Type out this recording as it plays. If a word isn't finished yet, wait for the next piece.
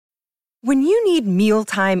When you need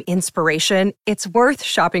mealtime inspiration, it's worth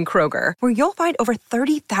shopping Kroger, where you'll find over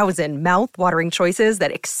 30,000 mouth-watering choices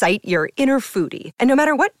that excite your inner foodie. And no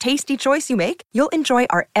matter what tasty choice you make, you'll enjoy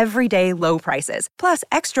our everyday low prices, plus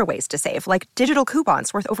extra ways to save, like digital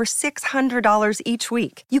coupons worth over $600 each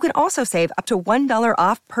week. You can also save up to $1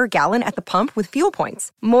 off per gallon at the pump with fuel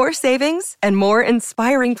points. More savings and more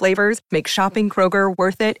inspiring flavors make shopping Kroger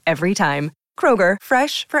worth it every time. Kroger,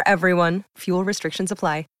 fresh for everyone. Fuel restrictions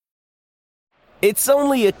apply. It's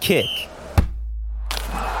only a kick,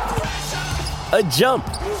 a jump,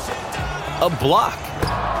 a block.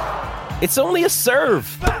 It's only a serve.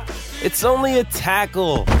 It's only a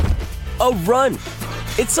tackle, a run.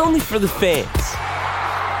 It's only for the fans.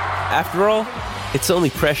 After all, it's only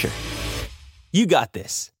pressure. You got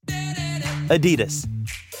this. Adidas.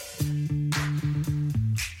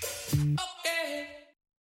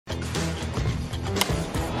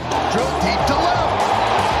 Drill deep to left.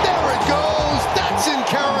 There it goes. That's in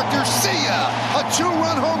character. See ya. A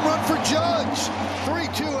 2-run home run for Judge.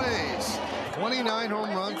 3-2 A's. 29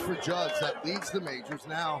 home runs for Judge. That leads the majors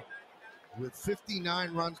now with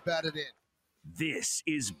 59 runs batted in. This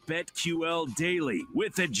is BetQL Daily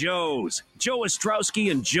with the Joes, Joe Ostrowski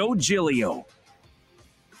and Joe Giglio.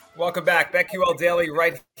 Welcome back. BetQL Daily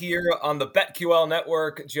right here on the BetQL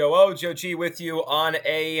Network. Joe O, Joe G with you on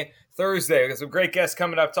a Thursday. There's some great guests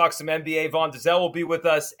coming up. Talk some NBA. Vaughn Dezell will be with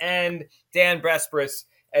us, and Dan Brespris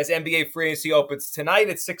as NBA free agency opens tonight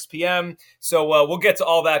at 6 p.m. So we'll get to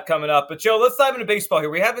all that coming up. But Joe, let's dive into baseball here.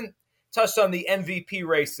 We haven't touched on the MVP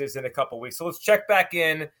races in a couple weeks. So let's check back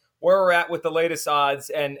in where we're at with the latest odds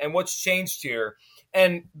and what's changed here.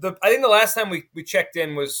 And I think the last time we checked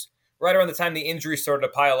in was right around the time the injuries started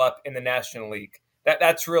to pile up in the National League.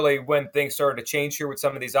 That's really when things started to change here with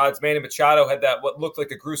some of these odds. Manny Machado had that what looked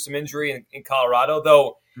like a gruesome injury in Colorado,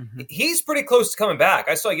 though he's pretty close to coming back.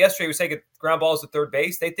 I saw yesterday he was taking ground balls at third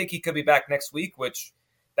base. They think he could be back next week, which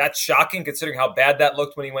that's shocking considering how bad that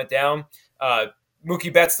looked when he went down.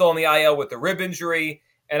 Mookie Betts still on the IL with the rib injury.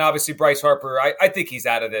 And obviously Bryce Harper, I think he's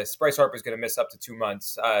out of this. Bryce Harper's going to miss up to 2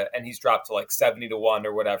 months, and he's dropped to like 70-1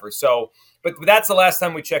 or whatever. So, but that's the last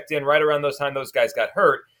time we checked in, right around those time those guys got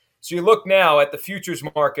hurt. So you look now at the futures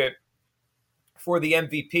market for the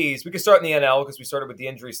MVPs. We can start in the NL because we started with the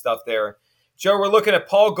injury stuff there. Joe, we're looking at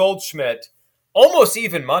Paul Goldschmidt, almost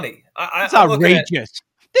even money. It's outrageous.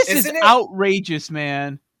 This is outrageous,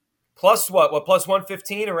 man. Plus what? What, plus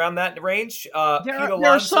 115 around that range? There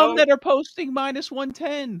are some that are posting minus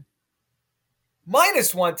 110.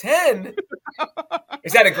 Minus 110?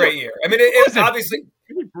 Is that a great year? I mean, obviously,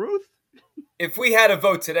 Ruth. If we had a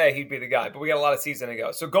vote today, he'd be the guy, but we got a lot of season to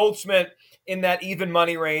go. So Goldschmidt in that even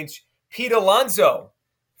money range. Pete Alonso,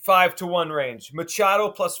 5-1 range.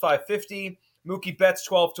 Machado plus 550. Mookie Betts,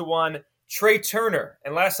 12-1. Trey Turner.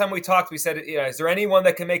 And last time we talked, we said, is there anyone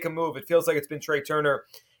that can make a move? It feels like it's been Trey Turner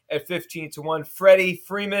at 15-1. Freddie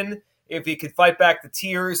Freeman, if he could fight back the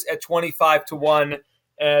tears, at 25-1.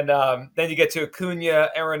 And then you get to Acuna,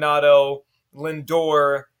 Arenado,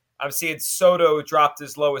 Lindor. I'm seeing Soto dropped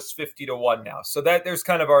as low as 50-1 now. So there's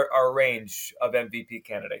kind of our range of MVP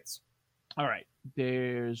candidates. All right.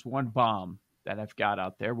 There's one bomb that I've got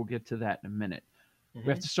out there. We'll get to that in a minute. We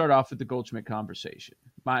have to start off with the Goldschmidt conversation.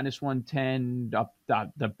 Minus 110.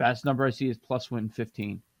 The best number I see is plus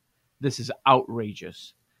 115. This is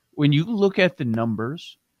outrageous. When you look at the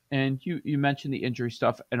numbers, and you mentioned the injury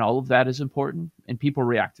stuff, and all of that is important, and people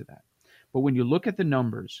react to that. But when you look at the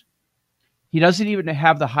numbers, he doesn't even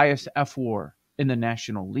have the highest FWAR in the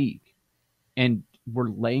National League. And we're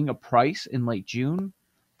laying a price in late June.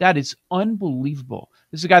 That is unbelievable.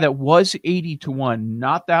 This is a guy that was 80-1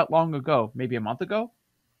 not that long ago, maybe a month ago.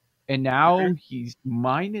 And now he's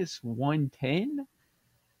minus 110.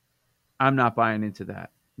 I'm not buying into that.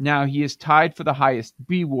 Now he is tied for the highest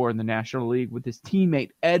BWAR in the National League with his teammate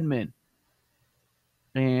Edman.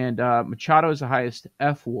 And Machado is the highest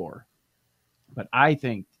FWAR. But I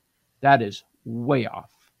think that is way off.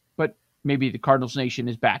 But maybe the Cardinals Nation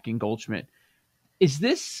is backing Goldschmidt. Is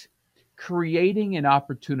this creating an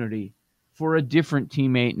opportunity for a different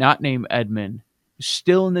teammate, not named Edman,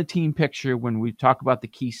 still in the team picture when we talk about the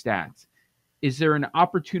key stats? Is there an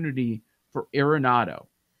opportunity for Arenado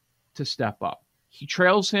to step up? He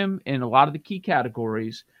trails him in a lot of the key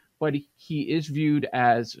categories, but he is viewed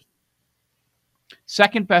as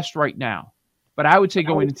second best right now. But I would say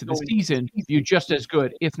going into the season, viewed just as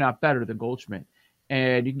good, if not better, than Goldschmidt.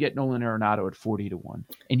 And you can get Nolan Arenado at 40-1.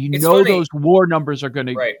 And it's funny. Those WAR numbers are going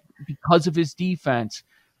to, because of his defense,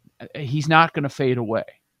 he's not going to fade away.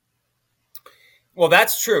 Well,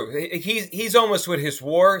 that's true. He's almost with his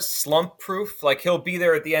WAR slump proof. Like he'll be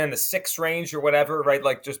there at the end in the 6 range or whatever, right?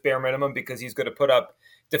 Like just bare minimum because he's going to put up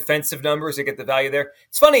defensive numbers to get the value there.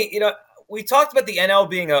 It's funny, we talked about the NL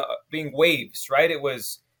being waves, right? It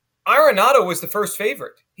was Arenado was the first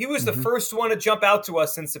favorite. He was the first one to jump out to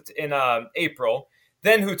us in April.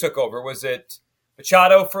 Then who took over? Was it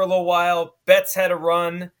Machado for a little while? Betts had a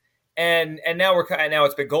run, and now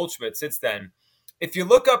it's been Goldschmidt since then. If you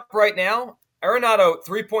look up right now, Arenado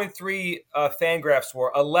 3.3 Fangraphs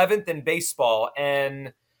WAR, 11th in baseball,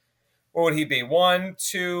 and what would he be? 1,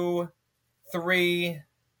 2, 3,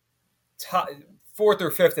 4th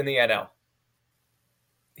or 5th in the NL.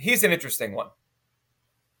 He's an interesting one.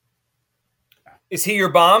 Is he your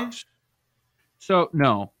bomb? So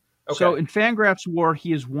no. Okay. So in Fangraphs WAR,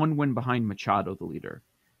 he is 1 win behind Machado, the leader.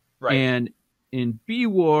 Right. And in B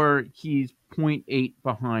WAR, he's 0.8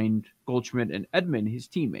 behind Goldschmidt and Edman, his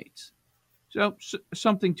teammates. So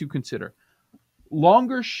something to consider.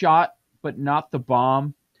 Longer shot, but not the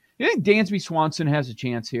bomb. You think Dansby Swanson has a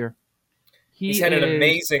chance here? He's had an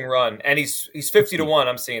amazing run, and he's 50 to 1.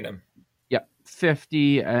 I'm seeing him. Yeah,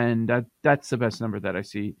 50, and that's the best number that I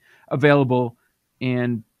see available.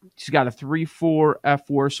 And he's got a 3.4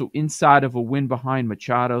 F-WAR, so inside of a win behind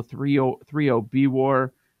Machado, 3.0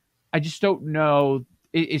 B-WAR. I just don't know.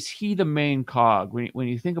 Is he the main cog? When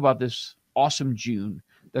you think about this awesome June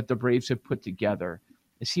that the Braves have put together,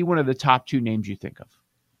 is he one of the top 2 names you think of?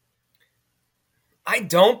 I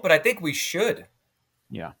don't, but I think we should.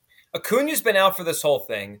 Yeah. Acuna's been out for this whole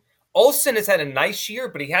thing. Olsen has had a nice year,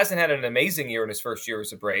 but he hasn't had an amazing year in his first year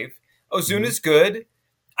as a Brave. Ozuna's good.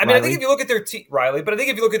 I mean, Riley. I think if you look at their team, Riley, but I think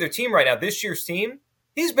if you look at their team right now, this year's team,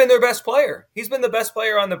 he's been their best player. He's been the best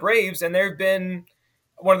player on the Braves, and they've been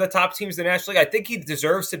one of the top teams in the National League. I think he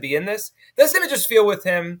deserves to be in this. Doesn't it just feel with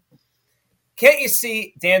him? Can't you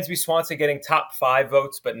see Dansby Swanson getting top 5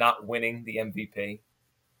 votes but not winning the MVP?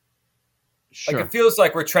 Sure. Like, it feels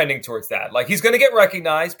like we're trending towards that. Like, he's going to get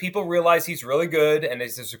recognized. People realize he's really good, and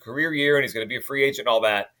this is a career year, and he's going to be a free agent and all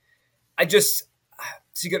that. Is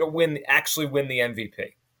he going to actually win the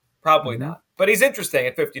MVP? Probably not. But he's interesting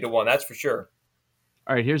at 50 to 1, that's for sure.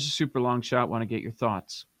 All right, here's a super long shot. Want to get your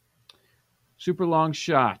thoughts. Super long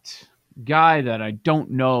shot. Guy that I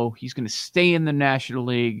don't know. He's going to stay in the National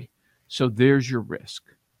League, so there's your risk.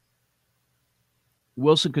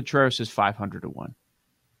 Wilson Contreras is 500 to 1.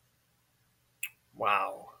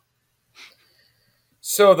 Wow.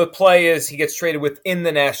 So the play is he gets traded within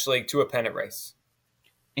the National League to a pennant race.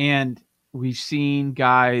 And we've seen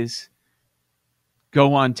guys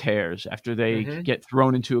go on tears after they get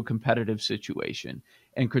thrown into a competitive situation.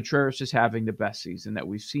 And Contreras is having the best season that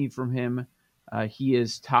we've seen from him. He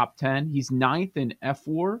is top 10. He's 9th in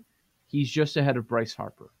F-WAR. He's just ahead of Bryce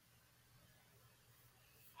Harper.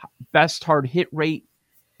 Best hard hit rate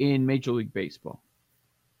in Major League Baseball.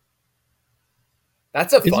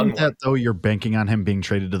 That's a fun one. Isn't that, though, you're banking on him being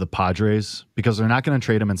traded to the Padres? Because they're not going to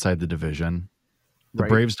trade him inside the division. The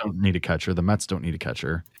Braves don't need a catcher. The Mets don't need a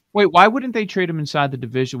catcher. Wait, why wouldn't they trade him inside the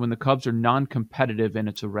division when the Cubs are non-competitive and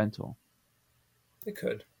it's a rental? They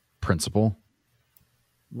could. Principle.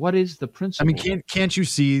 What is the principle? I mean, can't you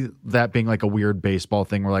see that being like a weird baseball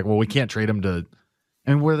thing where like, well, we can't trade him to...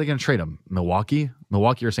 I mean, where are they going to trade him? Milwaukee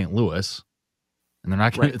or St. Louis? And they're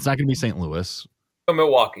not going. It's not going to be St. Louis. Oh,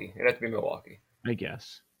 Milwaukee. It'd have to be Milwaukee. I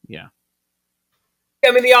guess. Yeah.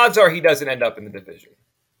 I mean, the odds are he doesn't end up in the division.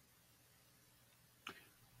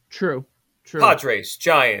 True. Padres,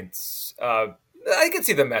 Giants. I can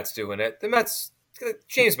see the Mets doing it. The Mets,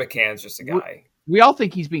 James McCann's just a guy. We all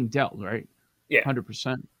think he's being dealt, right? Yeah.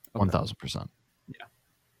 100%. 1,000%.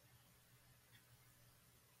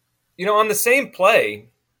 Yeah. On the same play,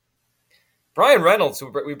 Brian Reynolds,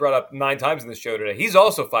 who we brought up 9 times in the show today, he's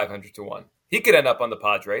also 500 to 1. He could end up on the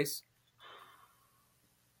Padres.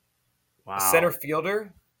 Wow. Center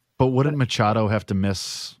fielder. But wouldn't Machado have to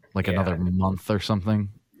miss like another month or something?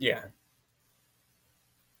 Yeah.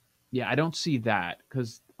 Yeah, I don't see that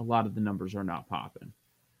because a lot of the numbers are not popping.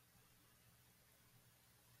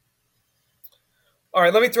 All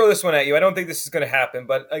right, let me throw this one at you. I don't think this is going to happen,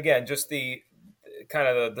 but again, just the kind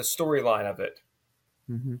of the storyline of it.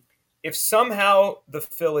 Mm-hmm. If somehow the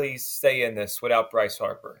Phillies stay in this without Bryce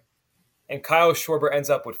Harper and Kyle Schwarber ends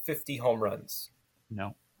up with 50 home runs.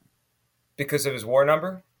 No. Because of his WAR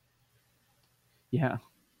number? Yeah.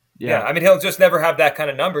 I mean, he'll just never have that kind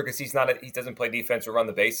of number because he doesn't play defense or run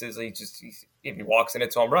the bases. If he walks in,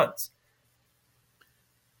 it's home runs.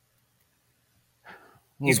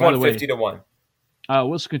 Well, he's 150 to 1.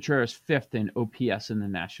 Wilson Contreras 5th in OPS in the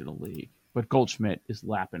National League, but Goldschmidt is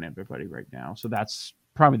lapping everybody right now. So that's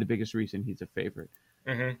probably the biggest reason he's a favorite.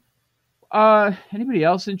 Mm-hmm. Anybody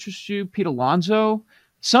else interest you? Pete Alonso?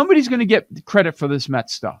 Somebody's going to get credit for this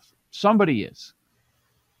Mets stuff. Somebody is.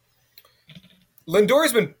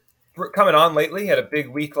 Lindor's been coming on lately. He had a big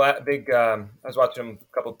week. I was watching him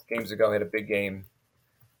a couple games ago. He had a big game.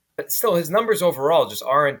 But still, his numbers overall just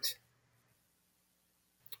aren't.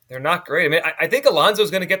 They're not great. I mean, I think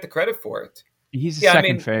Alonso's going to get the credit for it. He's a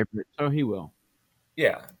second favorite, so he will.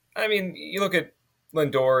 Yeah. I mean, you look at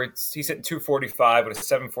Lindor, he's hitting 245 with a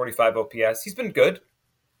 745 OPS. He's been good.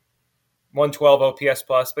 112 OPS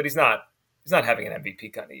plus, but he's not having an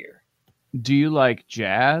MVP kind of year. Do you like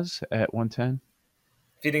Jazz at 110?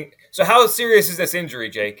 So how serious is this injury,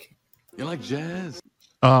 Jake? You like Jazz?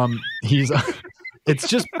 He's it's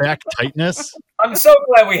just back tightness. I'm so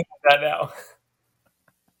glad we have that now.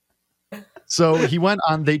 So he went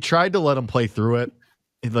on. They tried to let him play through it.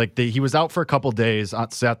 He was out for a couple days,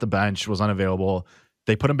 sat the bench, was unavailable.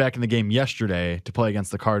 They put him back in the game yesterday to play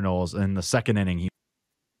against the Cardinals. In the second inning,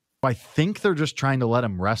 I think they're just trying to let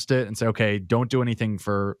him rest it and say, okay, don't do anything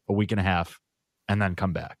for a week and a half and then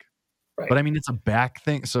come back. Right. But I mean, it's a back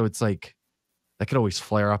thing. So it's like that could always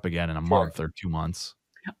flare up again in a month or 2 months.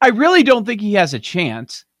 I really don't think he has a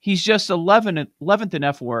chance. He's just 11th in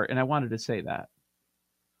F4, and I wanted to say that.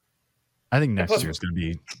 I think next year is going to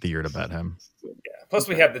be the year to bet him. Yeah. Plus,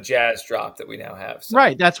 we have the Jazz drop that we now have. So.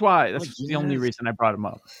 Right. That's why. That's the only reason I brought him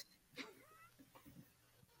up.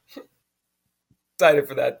 Excited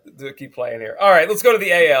for that to keep playing here. All right, let's go to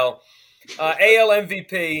the AL. AL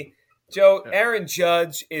MVP. Joe, Aaron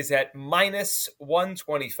Judge is at minus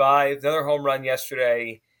 125. Another home run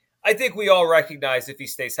yesterday. I think we all recognize if he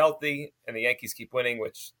stays healthy and the Yankees keep winning,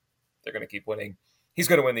 which they're going to keep winning, he's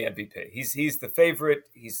going to win the MVP. He's the favorite.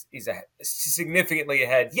 He's significantly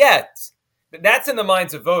ahead. Yet, that's in the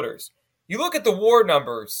minds of voters. You look at the WAR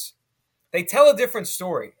numbers, they tell a different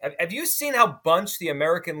story. Have you seen how bunched the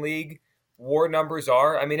American League WAR numbers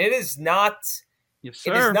are? I mean, it is not. Yes,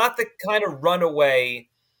 sir. It is not the kind of runaway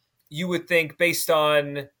you would think based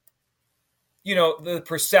on, the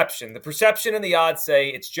perception. The perception and the odds say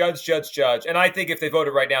it's Judge. And I think if they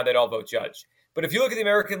voted right now, they'd all vote Judge. But if you look at the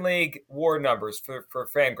American League WAR numbers for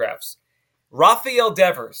Fangraphs, Rafael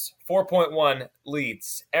Devers, 4.1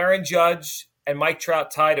 leads. Aaron Judge and Mike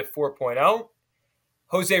Trout tied at 4.0.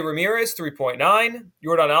 Jose Ramirez, 3.9.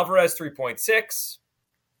 Yordan Alvarez, 3.6.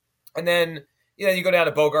 And then, you go down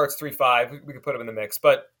to Bogarts, 3.5. We could put him in the mix.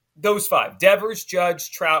 But those five, Devers,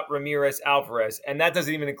 Judge, Trout, Ramirez, Alvarez. And that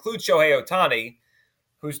doesn't even include Shohei Ohtani,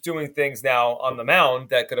 who's doing things now on the mound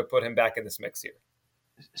that could have put him back in this mix here.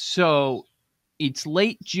 So it's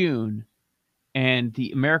late June, and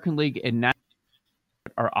the American League and NASCAR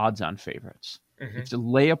are odds-on favorites. Mm-hmm. It's to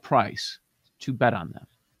lay a price to bet on them.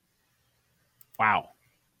 Wow.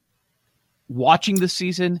 Watching the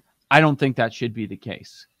season, I don't think that should be the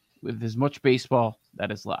case with as much baseball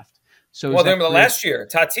that is left. So then last year,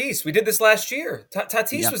 Tatis, we did this last year.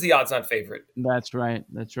 Tatis was the odds-on favorite. That's right.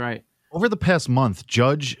 Over the past month,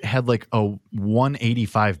 Judge had like a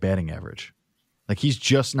 185 batting average. Like he's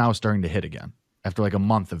just now starting to hit again after like a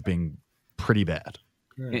month of being pretty bad.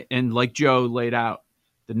 And like Joe laid out,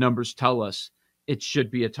 the numbers tell us it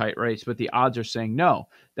should be a tight race, but the odds are saying no,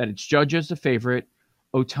 that it's Judge as the favorite.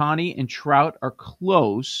 Ohtani and Trout are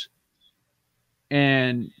close.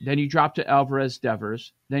 And then you drop to Alvarez,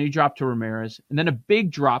 Devers. Then you drop to Ramirez. And then a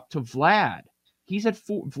big drop to Vlad. He's at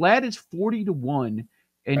Vlad is 40-1,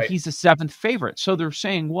 and he's the seventh favorite. So they're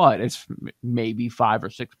saying what? It's maybe 5 or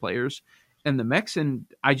 6 players in the mix, and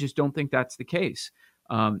I just don't think that's the case.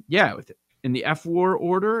 In the F4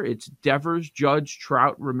 order, it's Devers, Judge,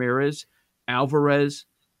 Trout, Ramirez, Alvarez,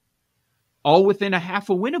 all within a half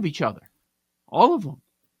a win of each other. All of them.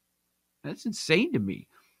 That's insane to me.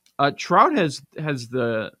 Trout has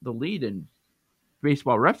the lead in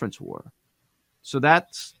Baseball Reference WAR. So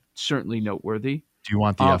that's certainly noteworthy. Do you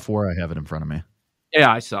want the F4? I have it in front of me.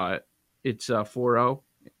 Yeah, I saw it. It's 4-0.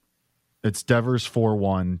 It's Devers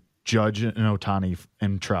 4-1, Judge and Ohtani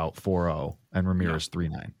and Trout 4-0, and Ramirez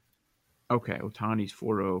 3-9. Okay, Ohtani's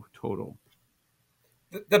 4-0 total.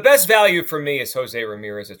 The best value for me is Jose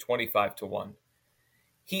Ramirez at 25-1.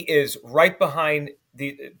 He is right behind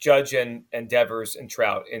the Judge and Devers and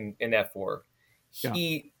Trout in F4.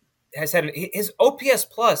 He has had his OPS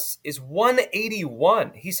plus is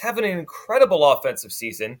 181. He's having an incredible offensive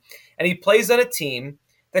season, and he plays on a team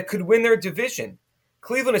that could win their division.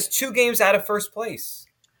 Cleveland is 2 games out of first place.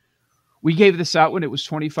 We gave this out when it was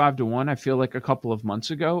 25-1. I feel like a couple of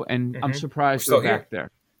months ago, and I'm surprised we're back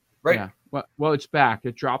there. Right. Yeah. Well, it's back.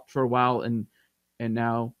 It dropped for a while, and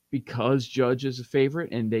now because Judge is a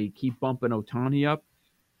favorite and they keep bumping Ohtani up,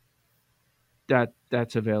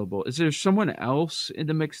 that's available. Is there someone else in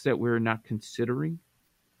the mix that we're not considering?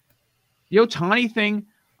 The Ohtani thing,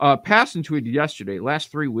 Passan tweeted yesterday,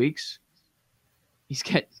 last 3 weeks, he's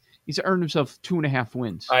earned himself 2.5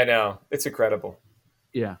 wins. I know. It's incredible.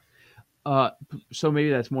 Yeah. So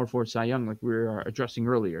maybe that's more for Cy Young, like we were addressing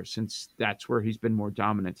earlier, since that's where he's been more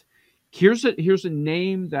dominant. Here's a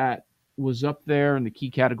name that was up there in the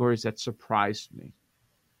key categories that surprised me.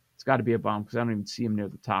 It's got to be a bomb because I don't even see him near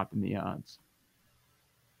the top in the odds.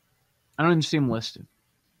 I don't even see him listed.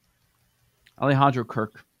 Alejandro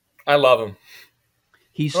Kirk. I love him.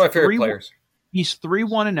 He's one of my favorite players. He's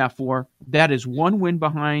 3-1 in F-WAR. That is 1 win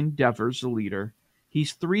behind Devers, the leader.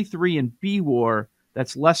 He's 3-3 in B-WAR.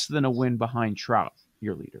 That's less than a win behind Trout,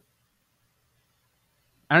 your leader.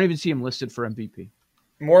 I don't even see him listed for MVP.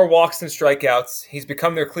 More walks than strikeouts. He's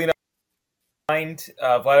become their cleanup behind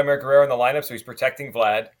Vladimir Guerrero in the lineup, so he's protecting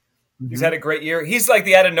Vlad. Mm-hmm. He's had a great year. He's like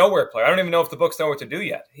the out-of-nowhere player. I don't even know if the books know what to do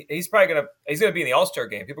yet. He's probably gonna be in the All-Star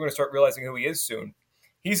game. People are gonna start realizing who he is soon.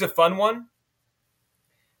 He's a fun one.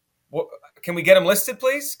 Can we get him listed,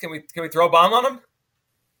 please? Can we throw a bomb on him?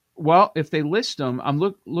 Well, if they list him, I'm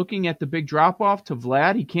looking at the big drop-off to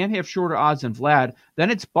Vlad. He can't have shorter odds than Vlad.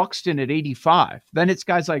 Then it's Buxton at 85. Then it's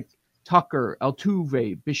guys like Tucker,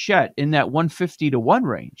 Altuve, Bichette in that 150 to 1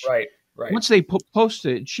 range. Right. Once they post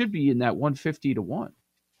it, it should be in that 150 to 1.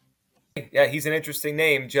 Yeah, he's an interesting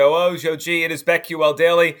name. Joe O, Joe G, it is BetQL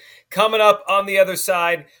Daily. Coming up on the other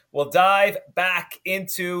side, we'll dive back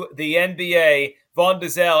into the NBA. Vaughn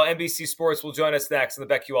Dezell, NBC Sports, will join us next on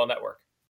the BetQL Network.